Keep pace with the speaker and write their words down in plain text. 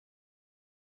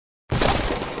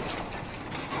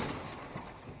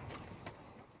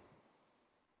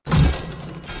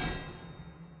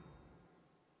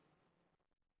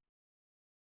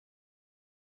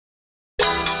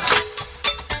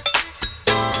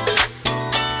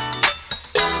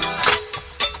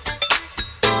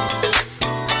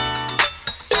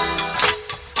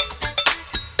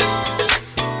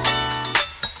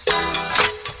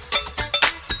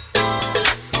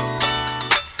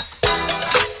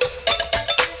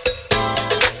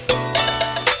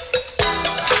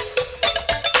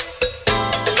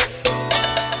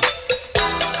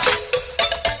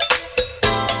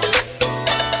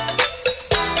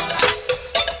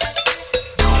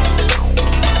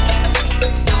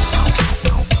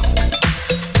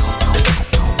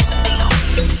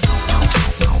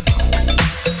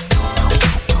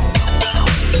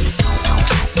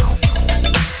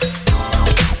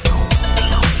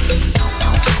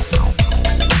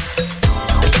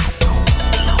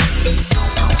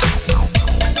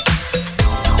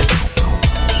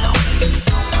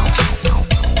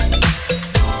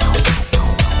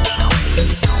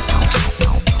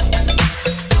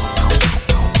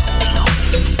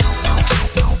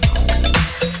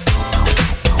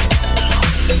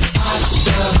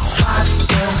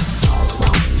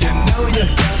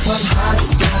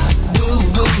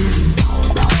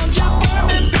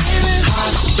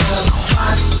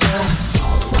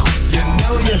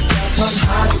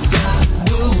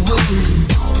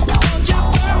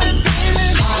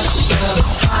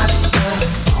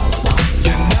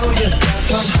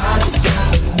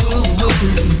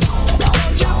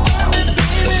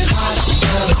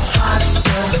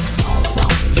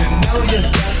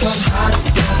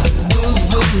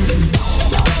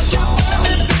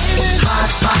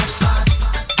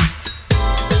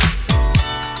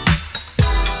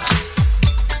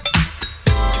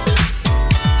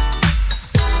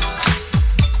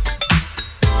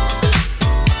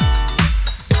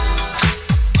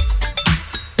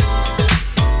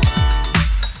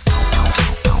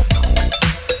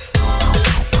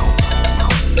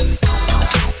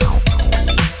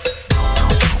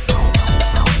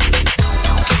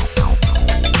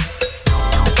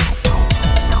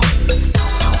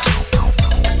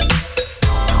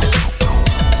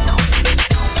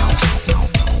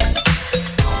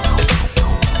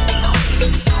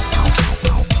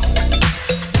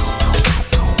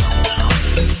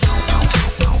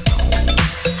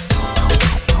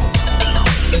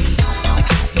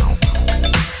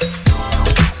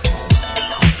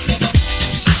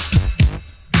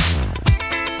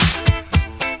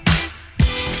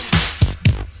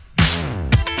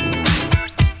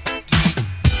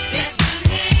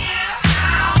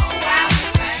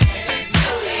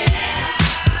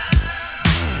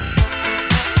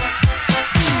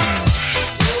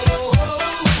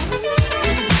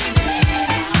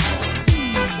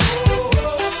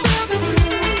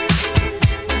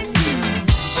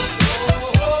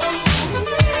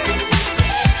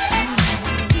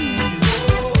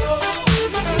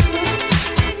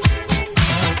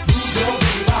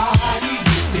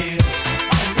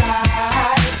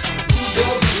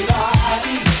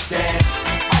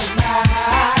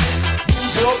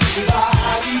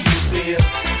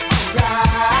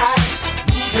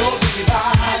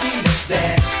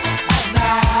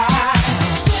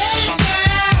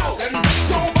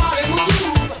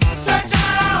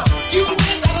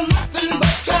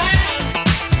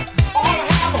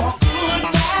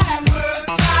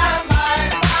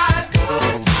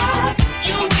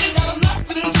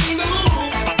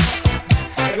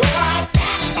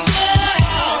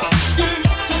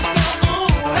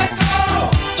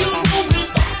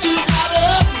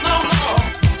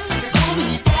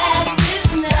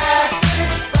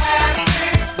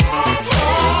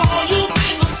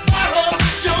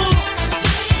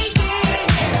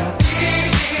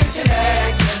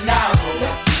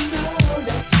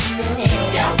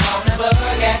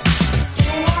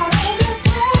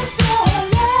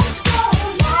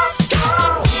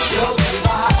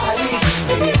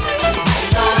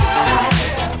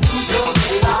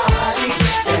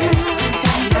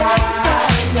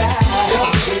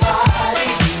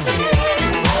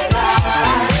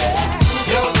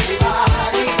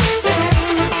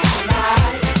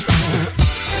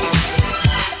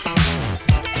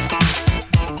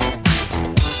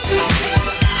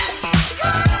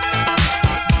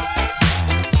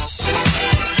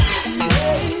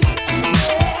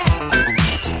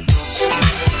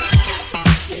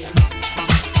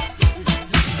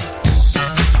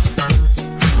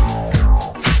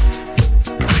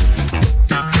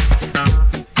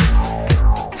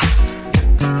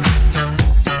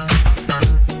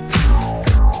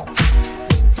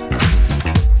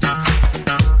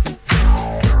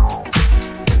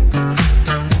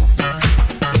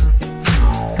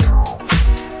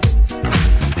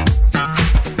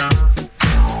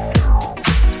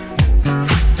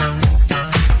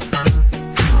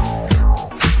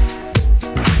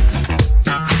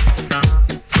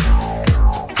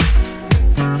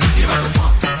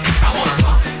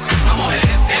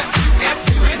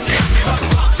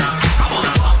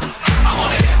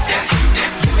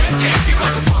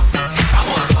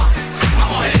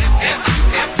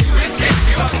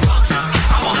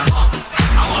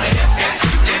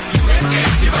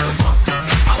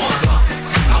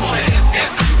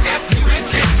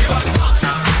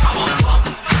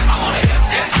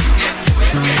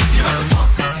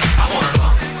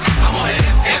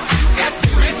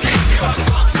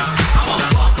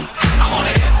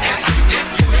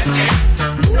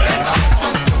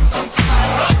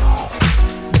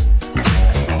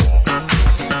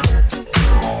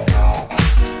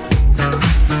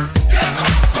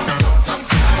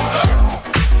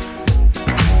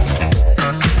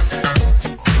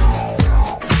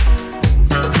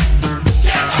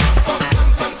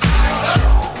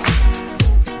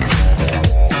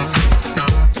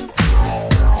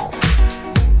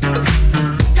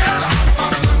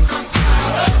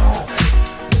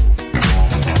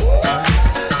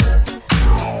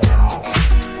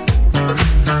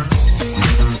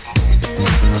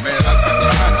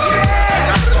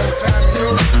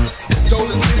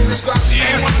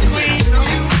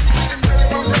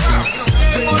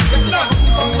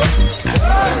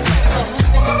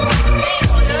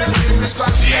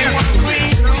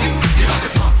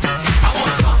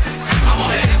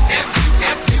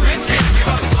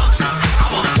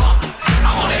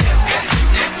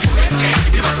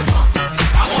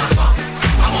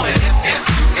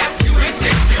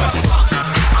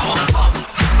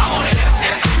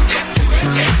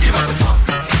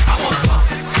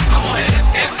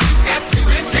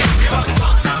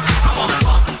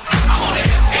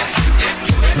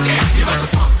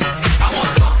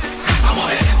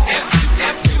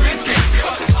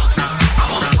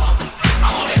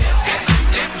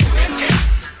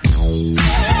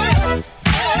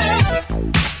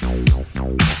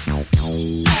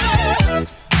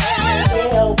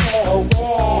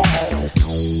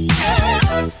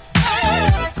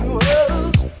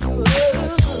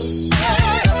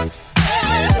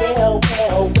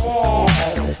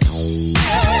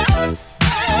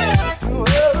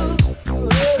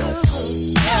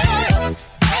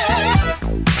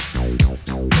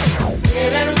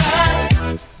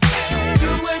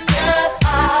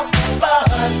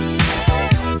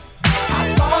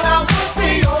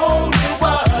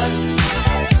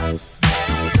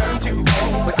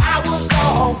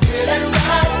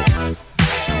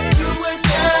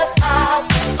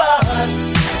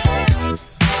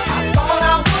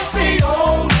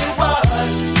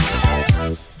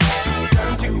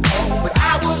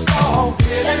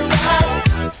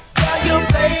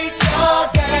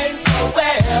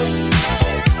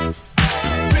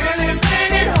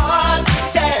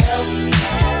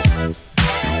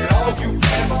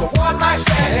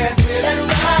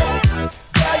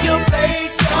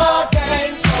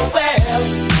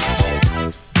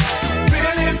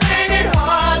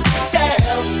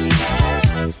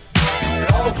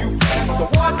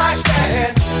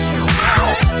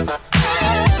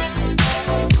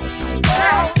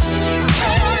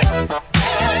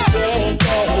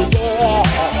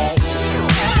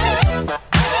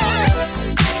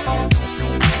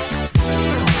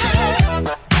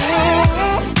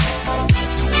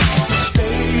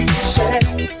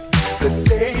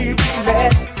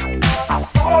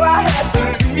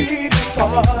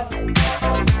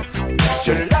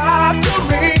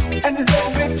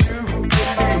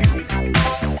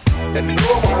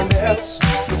words,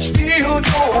 but still your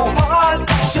heart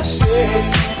just said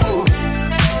you would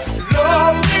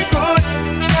love me good,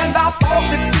 and I thought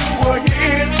that you were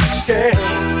here to stay.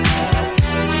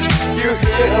 You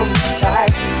held me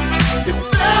tight, it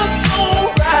felt so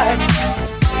right,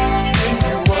 and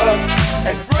you were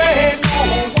and brand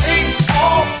new way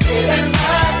of feeling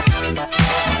right.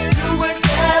 You were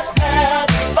just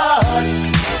having fun.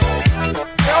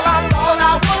 Girl, I thought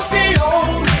I was the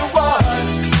only one.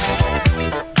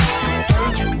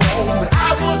 Turned you on, but I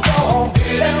was wrong,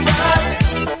 feeling right.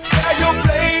 Yeah, you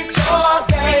played your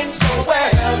game so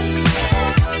well.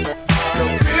 You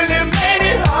really made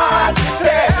it hard to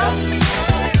tell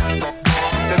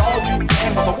that all you can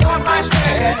was a one-night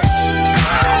stand.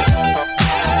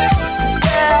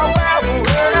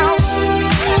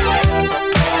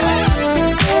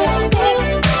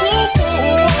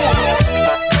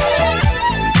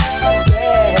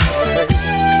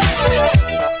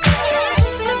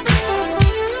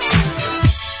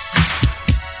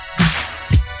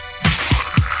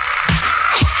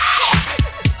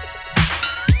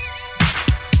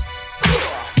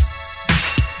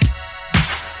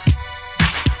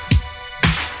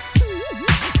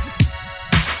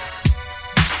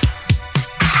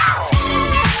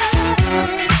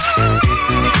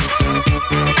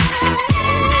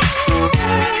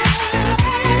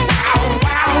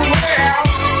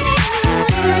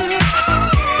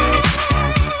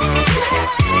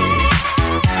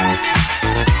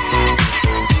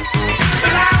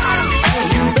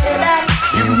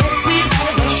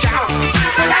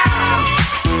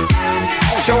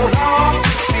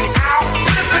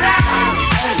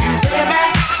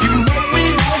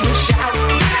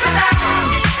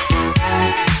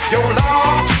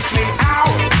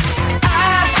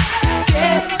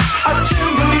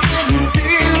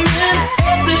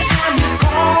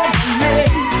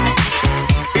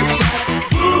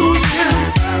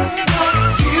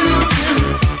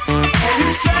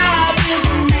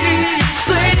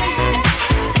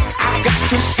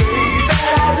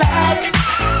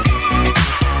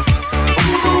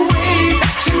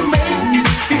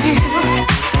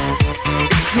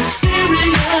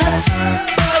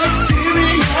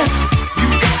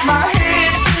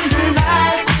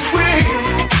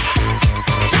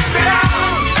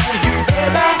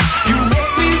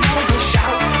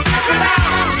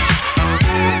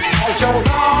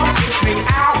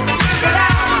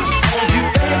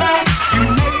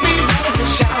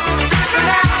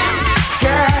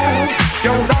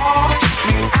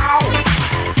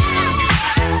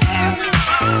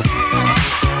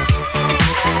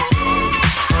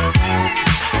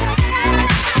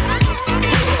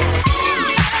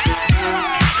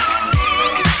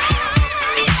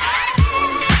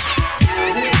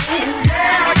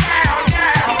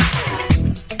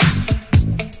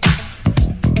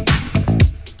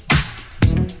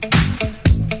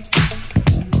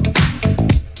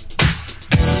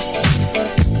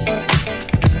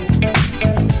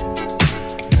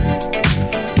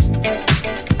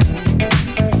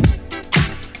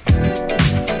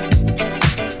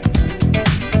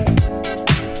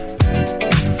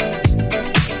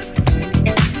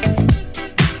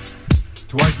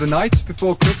 The night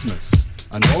before Christmas,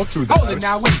 and all through the Hold it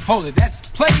now, wait, hold it, that's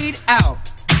played out.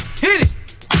 Hit it!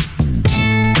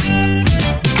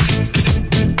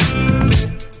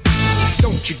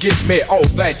 Don't you give me all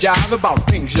that jive about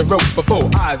things you wrote before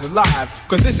I was alive.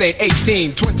 Cause this ain't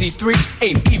 1823,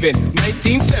 ain't even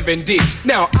 1970.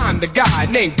 Now I'm the guy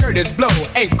named KURTIS Blow,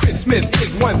 and Christmas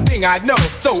is one thing I know.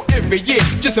 So every year,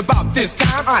 just about this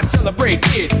time, I celebrate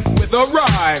it with a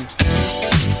rhyme.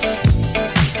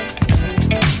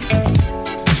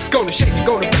 Gonna shake it,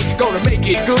 gonna bake it, gonna make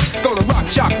it good. Gonna rock,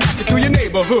 shock, knock it through your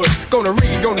neighborhood. Gonna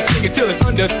read, gonna sing it till it's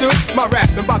understood. My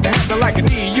rapping about to happen like a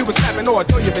knee you was slapping, or a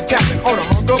door you been tapping on a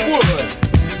hunk of wood.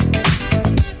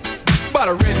 About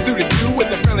a red suited dude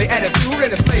with a friendly attitude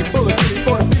and a slave full of goodies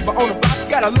for the people on the block.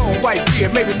 Got a long white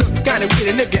beard, maybe looks kinda weird,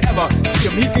 and if you ever see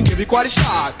him, he can give you quite a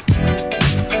shock.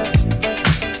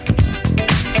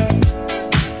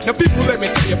 Now people, let me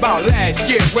tell you about last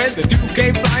year when the dude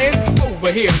came flying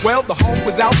over here. Well, the home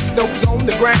was out, snow's on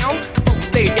the ground. Folks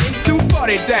stayed in to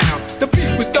party down. The beat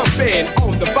was thumping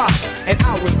on the box, and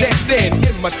I was dancing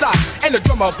in my socks. And the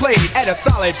drummer played at a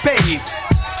solid pace,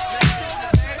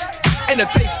 and the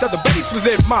taste of the bass was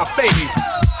in my face.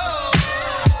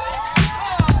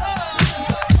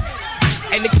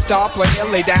 And the guitar player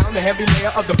lay down the heavy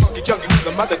layer of the funky junkie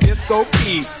rhythm of the disco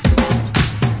beat.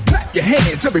 Your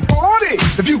hands, everybody,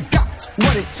 if you got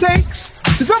what it takes.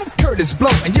 Cause I'm KURTIS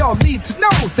Blow, and y'all need to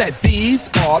know that these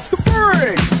are the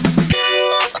breaks.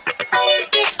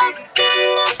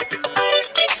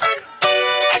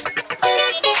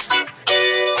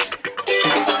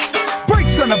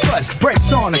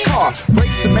 brakes on a car.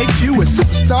 Brakes to make you a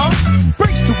superstar.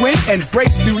 Brakes to win and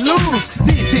brakes to lose.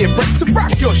 These here brakes will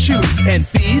rock your shoes. And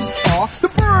these are the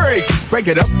brakes. Break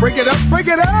it up, break it up, break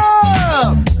it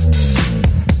up.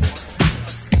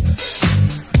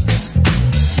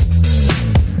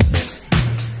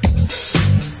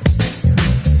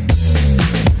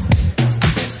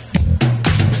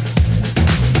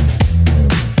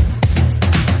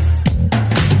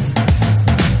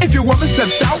 Woman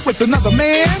steps out with another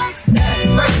man,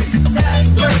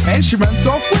 and she runs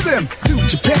off with him to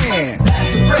Japan.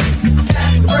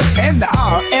 And the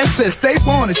IRS says they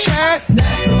wanna chat,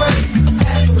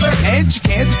 and you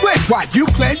can't split why you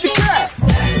claim the cat.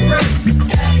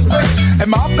 And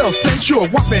my bill sent you a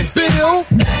whopping bill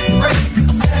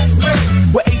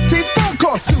with 18 phone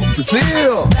calls to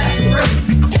Brazil.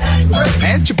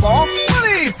 And you bought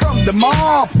money from the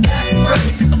mob,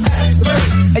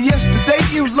 and yesterday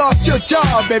you lost your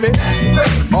job, baby.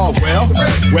 Oh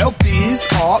well, these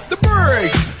are the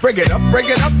brakes. Break it up, break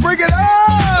it up, break it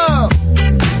up.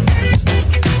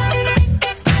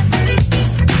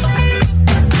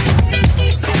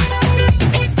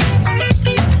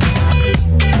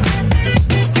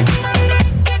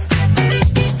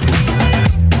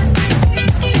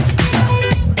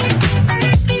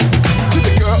 To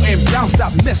the girl in brown,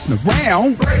 stop messing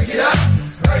around. Break it up,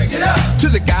 break it up. To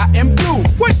the guy in blue,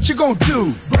 what you gonna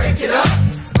do? Break it up,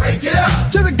 break it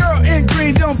up. To the girl in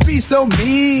green, don't be so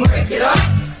mean. Break it up,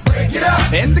 break it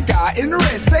up. And the guy in the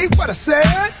red, say what I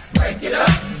said. Break it up,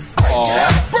 break it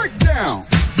up. Break down.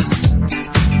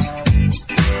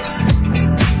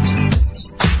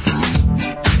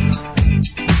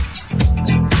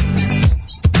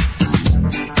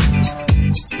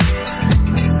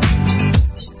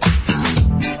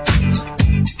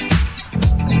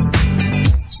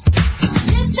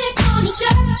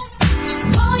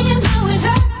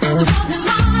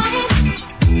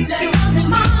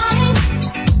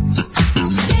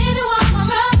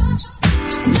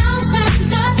 Now it's time to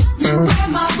dust. Where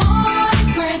my boy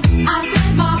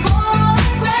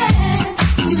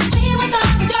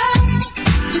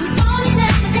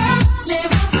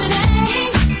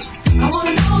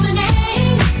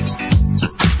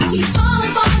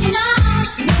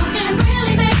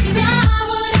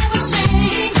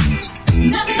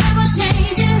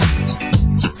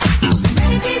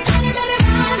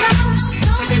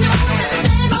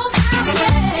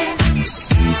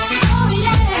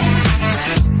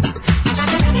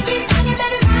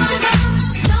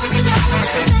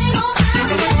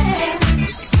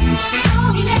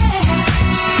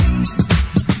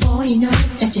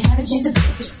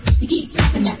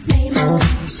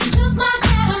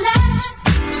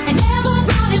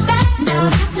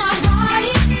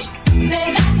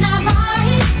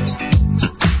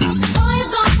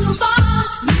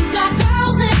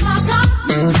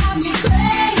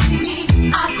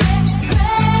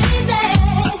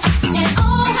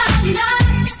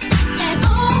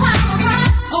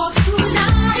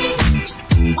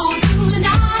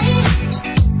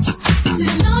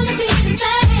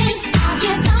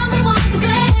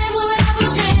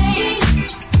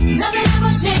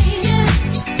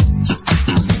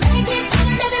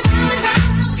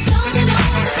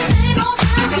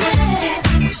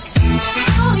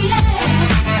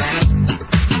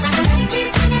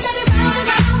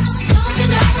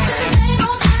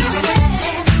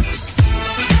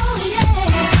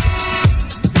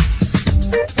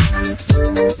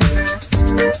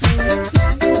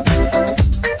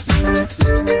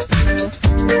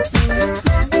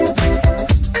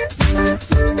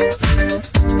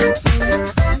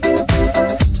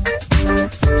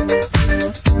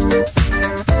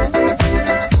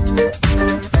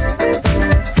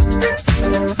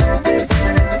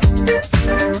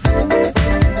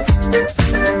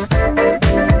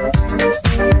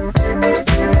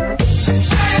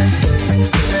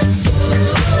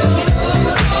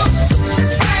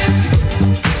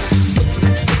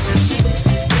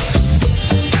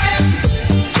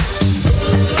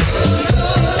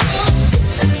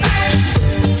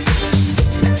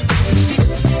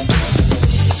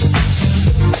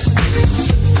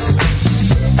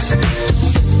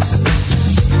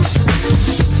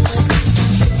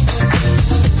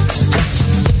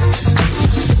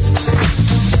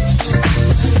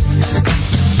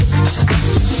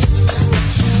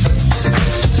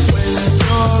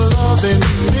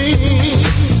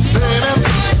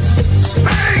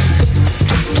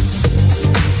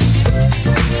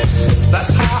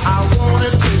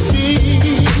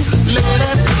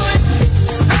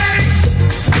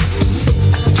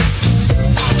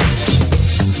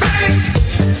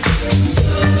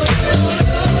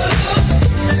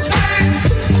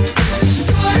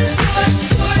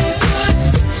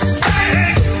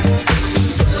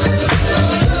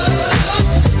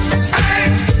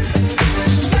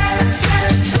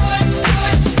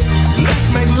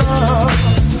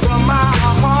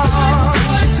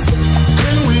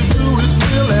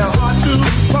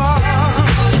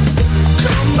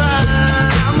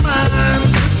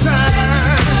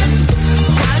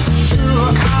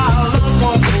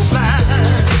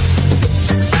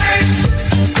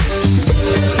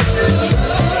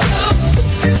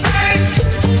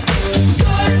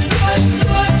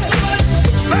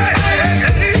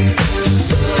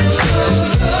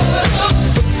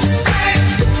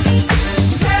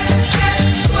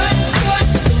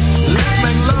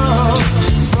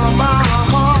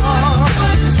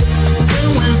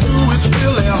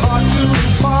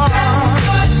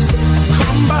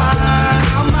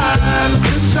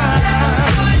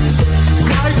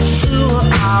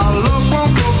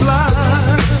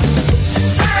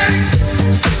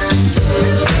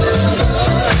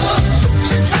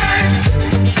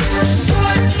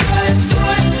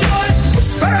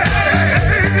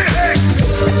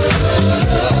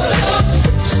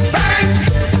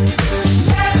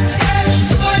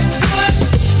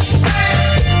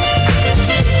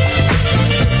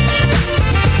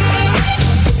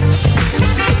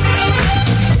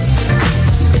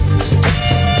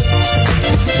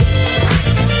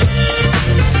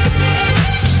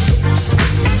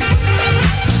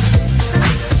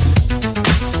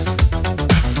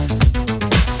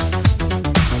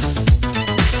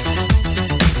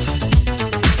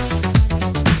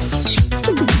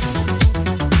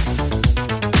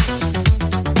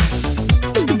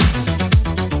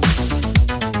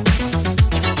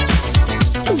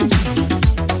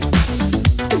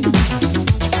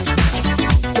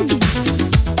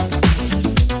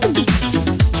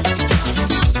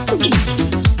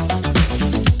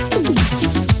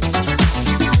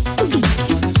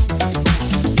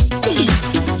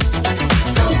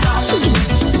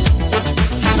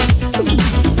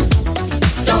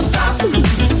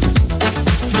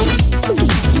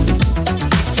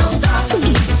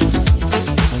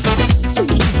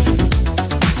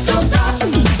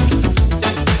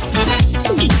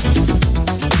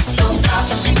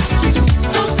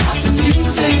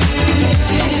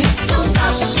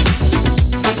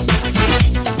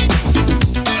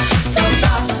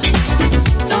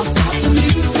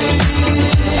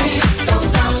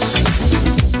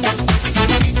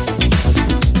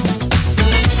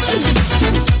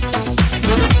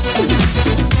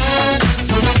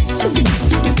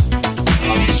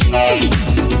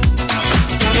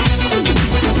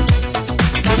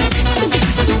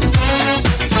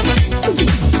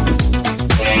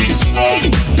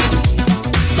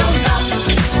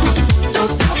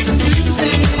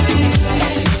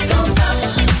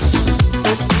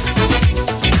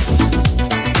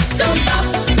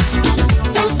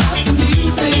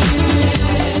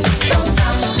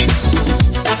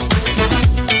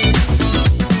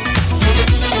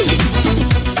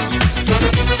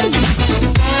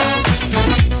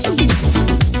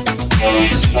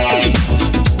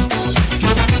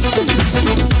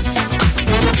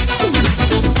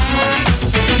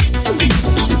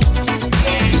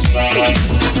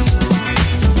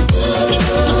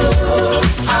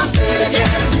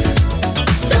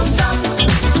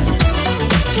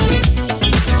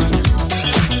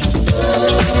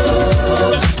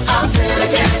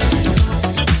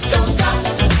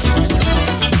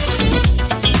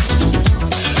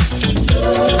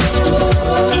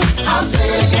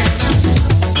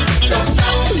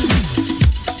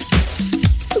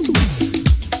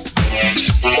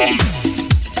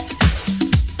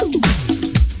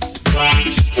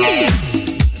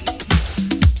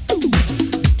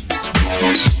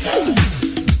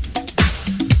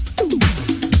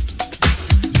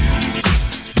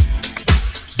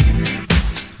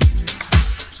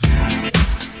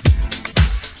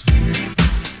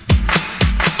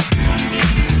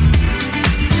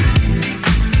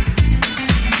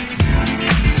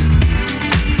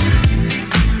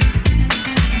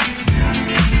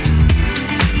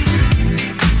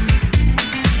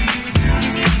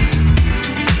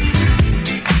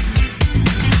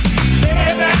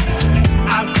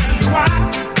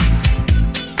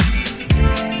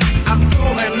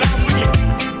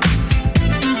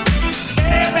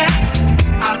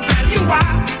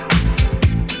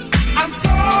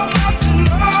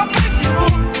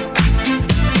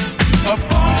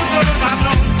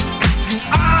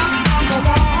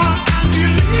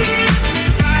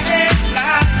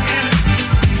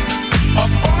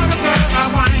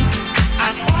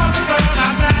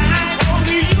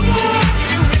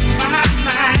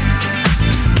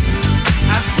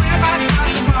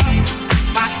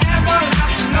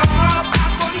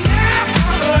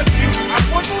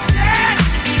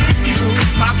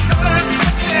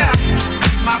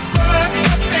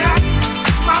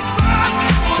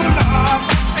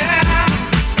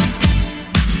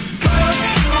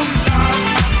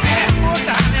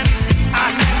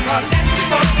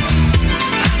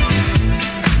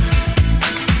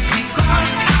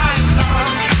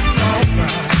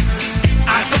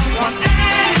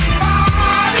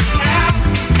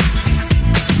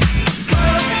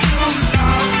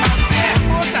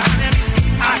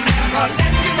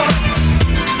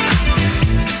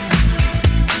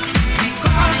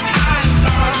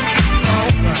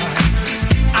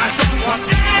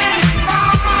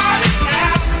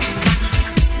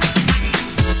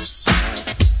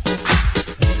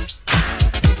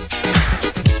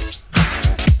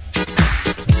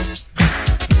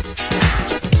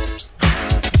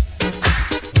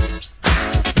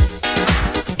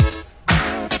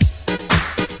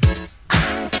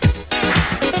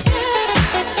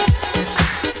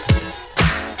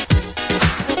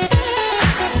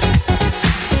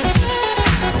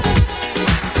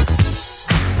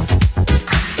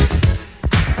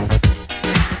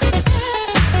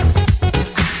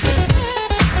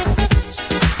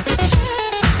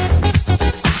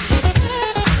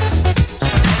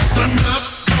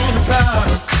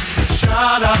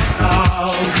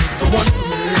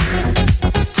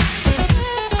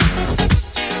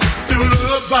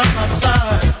by my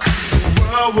side, the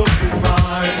world will be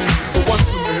mine. The one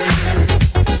for me.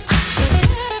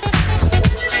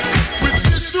 With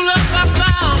this new love I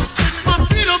found, it's my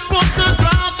feet up off the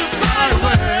ground to fly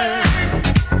away.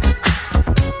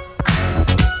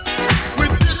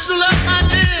 With this new love I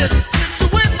did, it's the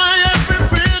way my every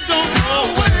fear don't go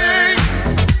away.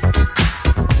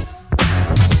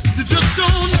 You just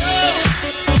don't know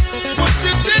what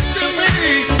you did to me,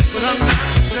 but I'm not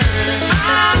saying.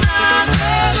 I'm not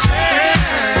saying.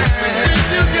 Since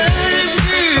you gave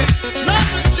me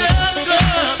nothing shelter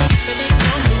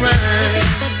from the rain.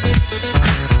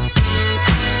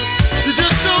 You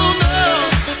just don't know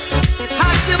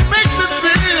how you make me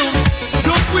feel.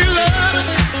 Don't we love?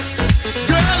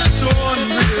 Girl, it's so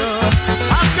unreal.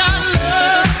 I've got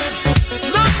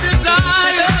love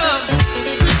desire.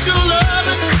 Since you love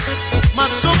it, my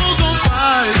soul's on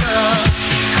fire.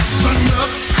 Run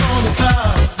up on the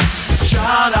cloud,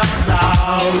 shout out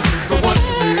loud, the one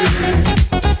for me.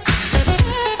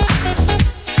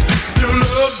 Your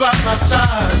love by my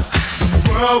side, the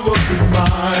world will be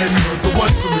mine. You're the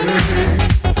one for me.